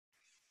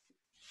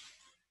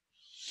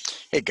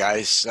Hey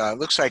guys,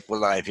 looks like we're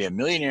live here.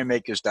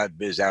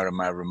 MillionaireMakers.biz out of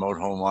my remote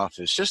home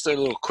office. Just a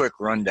little quick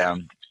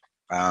rundown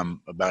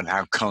about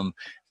how come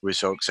we're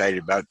so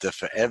excited about the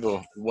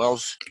Forever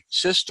Wealth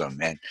system.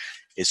 And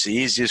it's the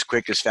easiest,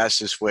 quickest,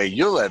 fastest way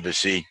you'll ever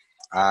see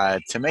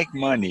to make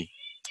money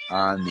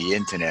on the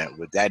internet.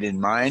 With that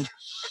in mind,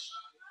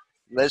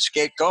 let's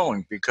get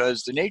going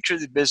because the nature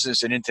of the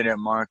business and internet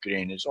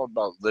marketing is all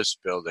about list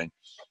building.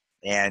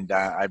 And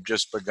I've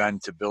just begun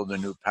to build a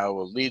new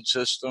Power Lead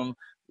system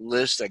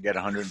list. I got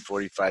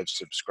 145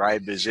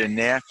 subscribers in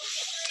there.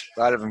 A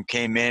lot of them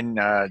came in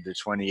the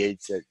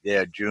 28th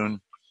of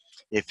June,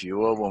 if you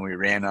will, when we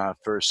ran our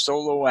first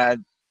solo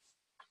ad.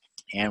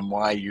 And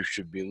why you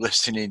should be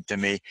listening to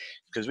me,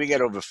 because we got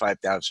over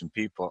 5,000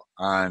 people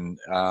on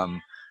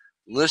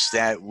lists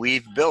that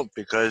we've built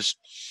because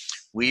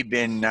we've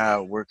been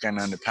working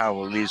on the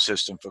Power Lead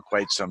system for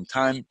quite some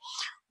time.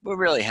 We're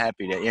really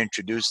happy to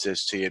introduce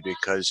this to you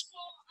because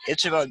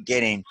it's about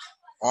getting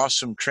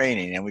awesome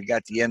training. And we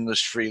got the endless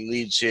free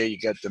leads here. You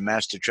got the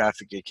Master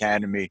Traffic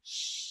Academy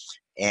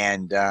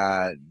and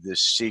the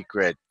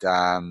secret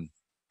 $1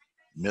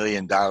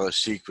 million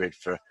secret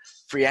for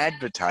free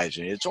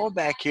advertising. It's all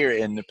back here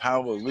in the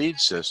Power Lead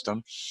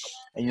system.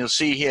 And you'll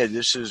see here,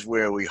 this is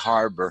where we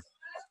harbor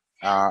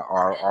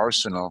our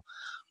arsenal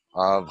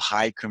of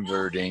high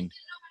converting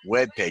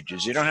web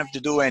pages. You don't have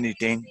to do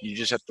anything. You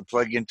just have to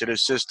plug into the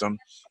system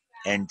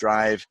and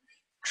drive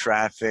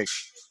traffic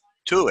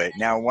to it.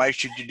 Now, why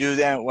should you do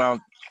that?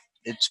 Well,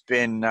 it's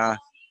been our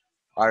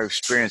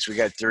experience. We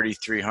got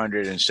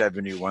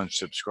 3,371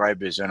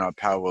 subscribers in our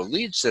Power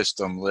Lead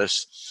system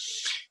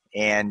list.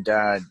 And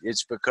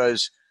it's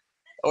because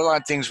a lot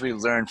of things we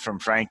learned from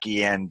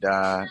Frankie and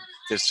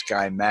this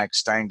guy,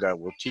 Max Steingart,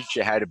 will teach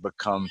you how to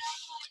become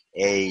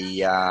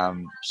a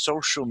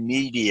social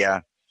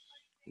media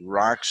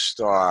rock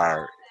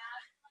star.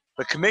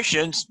 The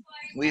commissions,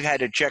 we've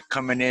had a check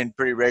coming in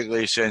pretty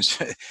regularly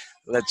since,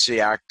 let's see,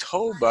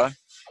 October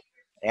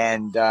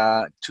and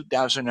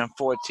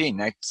 2014.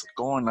 That's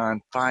going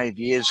on 5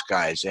 years,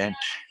 guys. And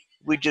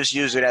we just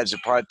use it as a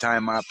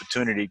part-time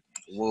opportunity.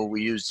 Well,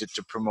 we used it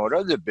to promote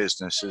other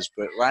businesses.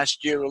 But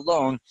last year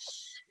alone,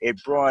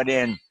 it brought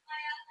in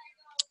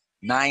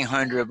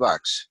 $900.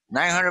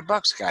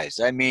 $900, guys.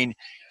 I mean,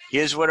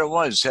 here's what it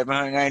was: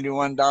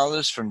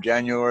 $791 from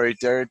January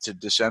 3rd to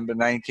December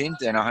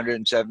 19th, and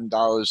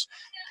 $107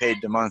 paid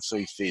the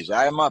monthly fees.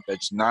 Add them up,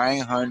 it's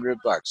 $900.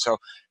 So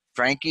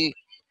Frankie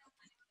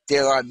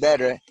did a lot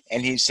better,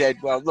 and he said,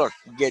 well, look,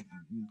 you get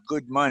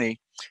good money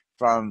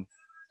from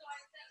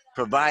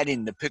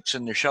providing the picks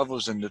and the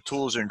shovels and the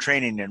tools and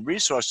training and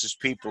resources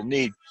people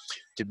need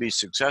to be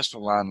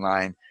successful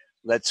online.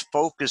 Let's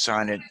focus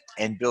on it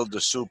and build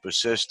a super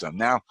system.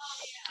 Now,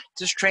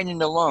 this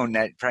training alone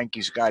that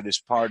Frankie's got is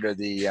part of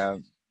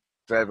the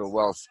Forever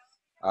Wealth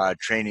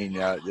training,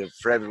 the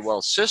Forever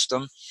Wealth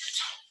system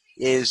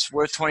is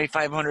worth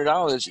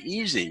 $2,500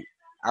 easy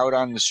out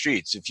on the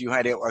streets. If you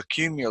had to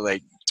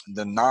accumulate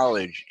the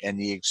knowledge and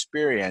the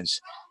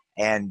experience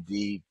and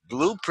the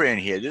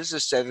blueprint here, this is a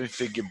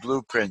seven-figure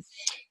blueprint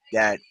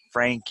that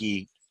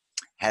Frankie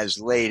has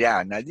laid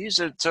out. Now, these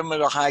are some of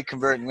the high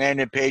converting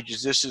landing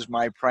pages. This is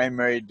my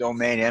primary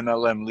domain,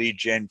 MLM Lead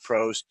Gen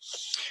Pros.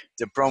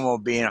 The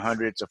promo being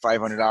 $100 to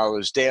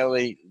 $500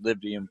 daily.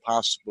 Live the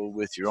impossible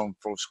with your own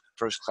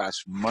first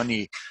class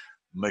money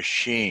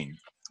machine.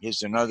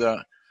 Here's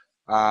another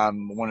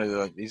one of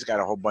the, he's got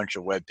a whole bunch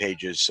of web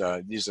pages.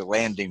 These are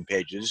landing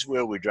pages. This is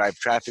where we drive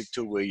traffic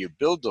to, where you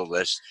build a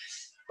list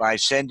by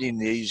sending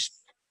these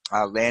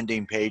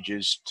landing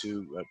pages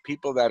to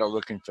people that are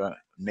looking for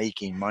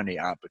making money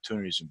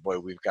opportunities. And boy,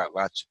 we've got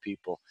lots of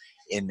people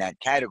in that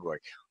category.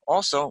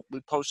 Also, we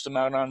post them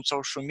out on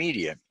social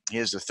media.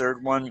 Here's the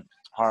third one.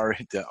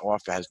 The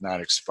offer has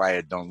not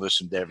expired. Don't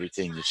listen to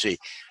everything you see.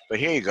 But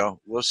here you go.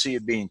 We'll see you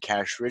being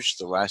cash rich,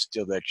 the last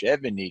deal that you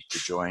ever need to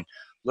join.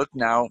 Look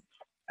now,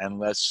 and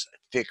let's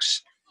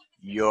fix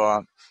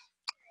your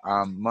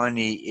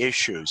money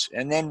issues.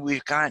 And then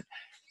we've got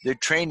the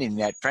training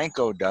that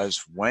Franco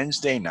does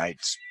Wednesday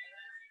nights,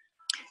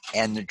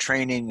 and the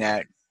training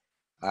that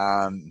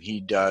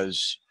he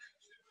does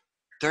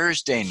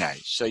Thursday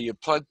nights. So you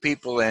plug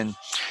people in.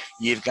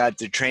 You've got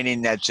the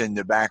training that's in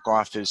the back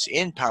office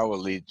in Power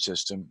Lead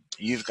system.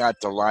 You've got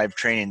the live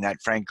training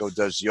that Franco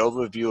does the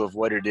overview of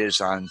what it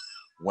is on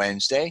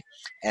Wednesday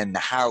and the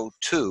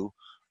how-to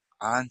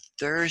on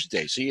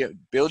Thursday. So you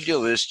build your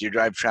list, you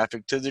drive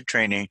traffic to the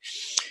training,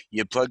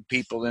 you plug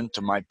people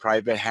into my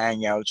private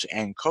hangouts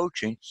and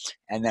coaching,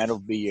 and that'll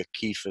be a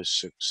key for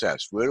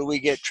success. Where do we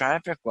get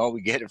traffic? Well,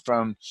 we get it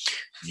from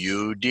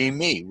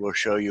Udemy. We'll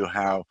show you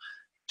how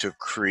to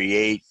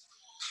create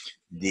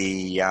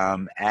the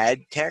ad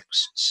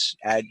texts.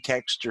 Ad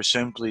texts are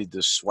simply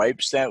the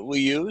swipes that we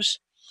use.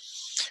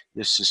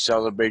 This is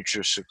Celebrate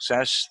Your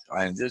Success,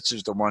 and this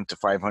is the $1 to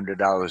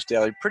 $500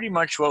 daily. Pretty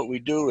much what we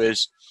do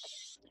is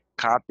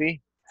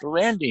copy the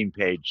landing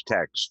page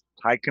text,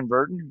 high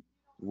converting,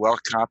 well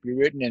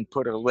copywritten, and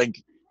put a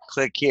link,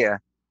 click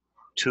here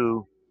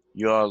to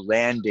your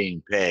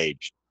landing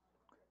page.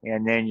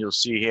 And then you'll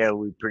see here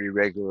we pretty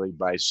regularly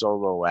buy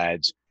solo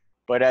ads.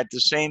 But at the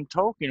same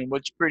token,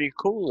 what's pretty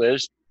cool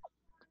is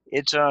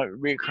it's a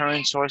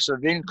recurring source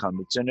of income.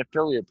 It's an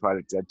affiliate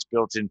product that's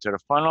built into the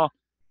funnel.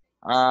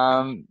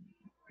 Um,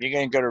 you're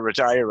gonna go to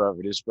retire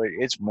over this, but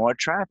it's more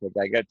traffic.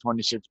 I got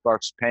 26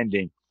 bucks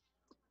pending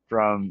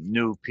from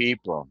new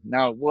people.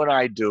 Now, what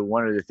I do,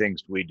 one of the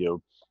things we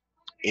do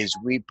is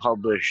we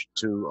publish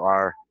to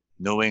our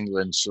New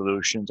England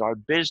Solutions, our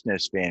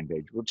business fan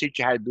page. We'll teach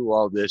you how to do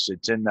all this.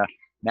 It's in the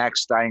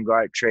Max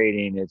Steingart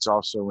Trading. It's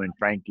also in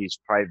Frankie's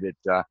private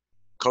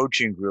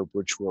coaching group,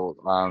 which will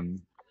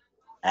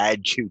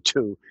add you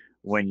to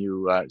when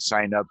you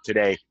sign up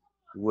today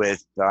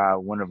with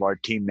one of our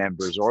team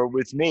members or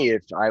with me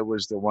if I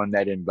was the one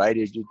that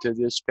invited you to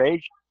this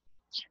page.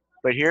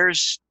 But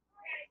here's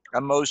a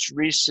most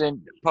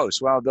recent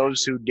post. Well,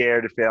 those who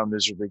dare to fail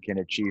miserably can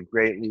achieve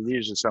greatly.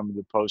 These are some of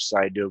the posts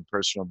I do,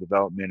 personal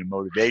development and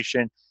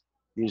motivation.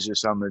 These are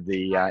some of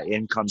the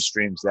income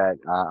streams that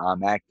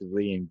I'm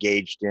actively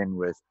engaged in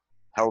with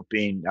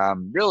helping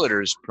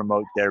realtors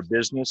promote their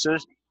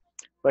businesses.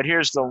 But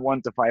here's the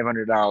 $1 to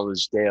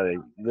 $500 daily.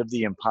 Live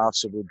the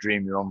impossible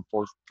dream, your own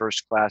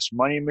first-class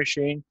money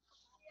machine.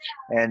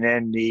 And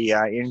then the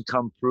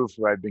income proof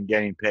where I've been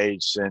getting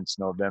paid since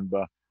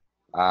November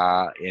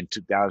in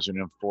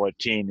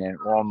 2014 and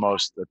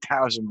almost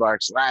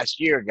 $1,000 last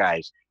year,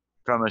 guys,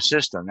 from a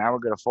system. Now we're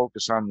going to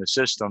focus on the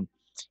system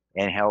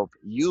and help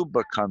you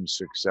become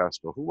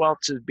successful. Who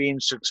else is being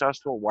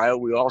successful? Why are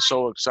we all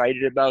so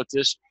excited about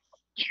this?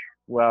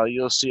 Well,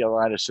 you'll see a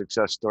lot of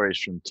success stories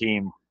from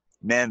team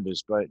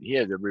members, but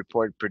here the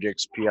report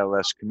predicts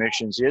PLS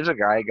commissions. Here's a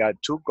guy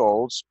got 2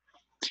 goals.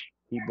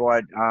 He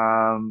bought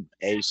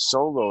a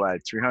solo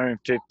ad,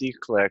 350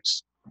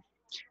 clicks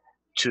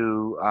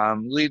to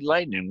Lead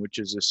Lightning, which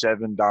is a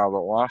 $7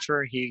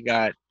 offer. He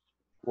got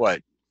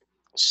what,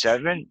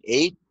 7,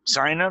 8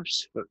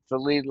 signups for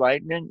Lead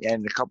Lightning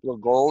and a couple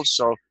of goals.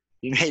 So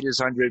he made his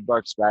 $100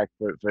 back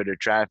for the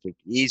traffic.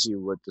 Easy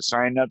with the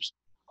signups.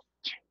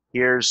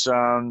 Here's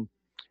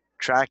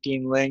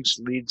tracking links,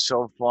 leads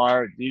so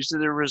far. These are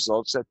the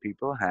results that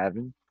people are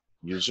having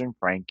using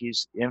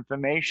Frankie's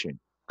information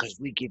because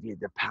we give you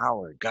the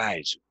power,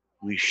 guys.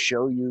 We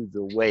show you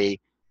the way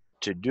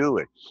to do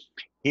it.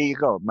 Here you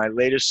go. My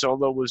latest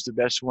solo was the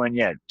best one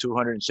yet.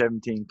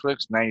 217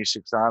 clicks,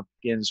 96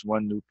 opt-ins,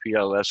 1 new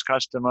PLS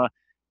customer,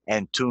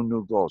 and 2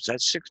 new goals.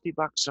 That's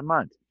 $60 a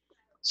month.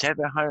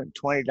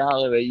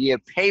 $720 a year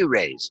pay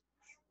raise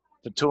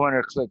for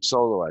 200 click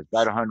solo ads,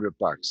 about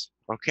 $100.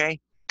 Okay,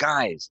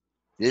 guys,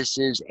 this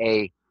is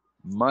a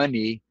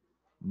money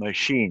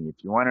machine.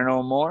 If you want to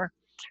know more,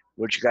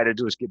 what you got to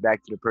do is get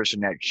back to the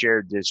person that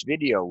shared this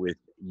video with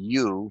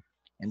you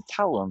and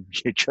tell them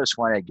you just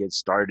want to get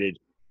started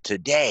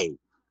today.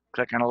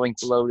 Click on the link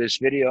below this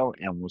video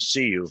and we'll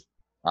see you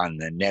on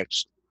the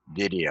next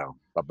video.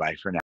 Bye-bye for now.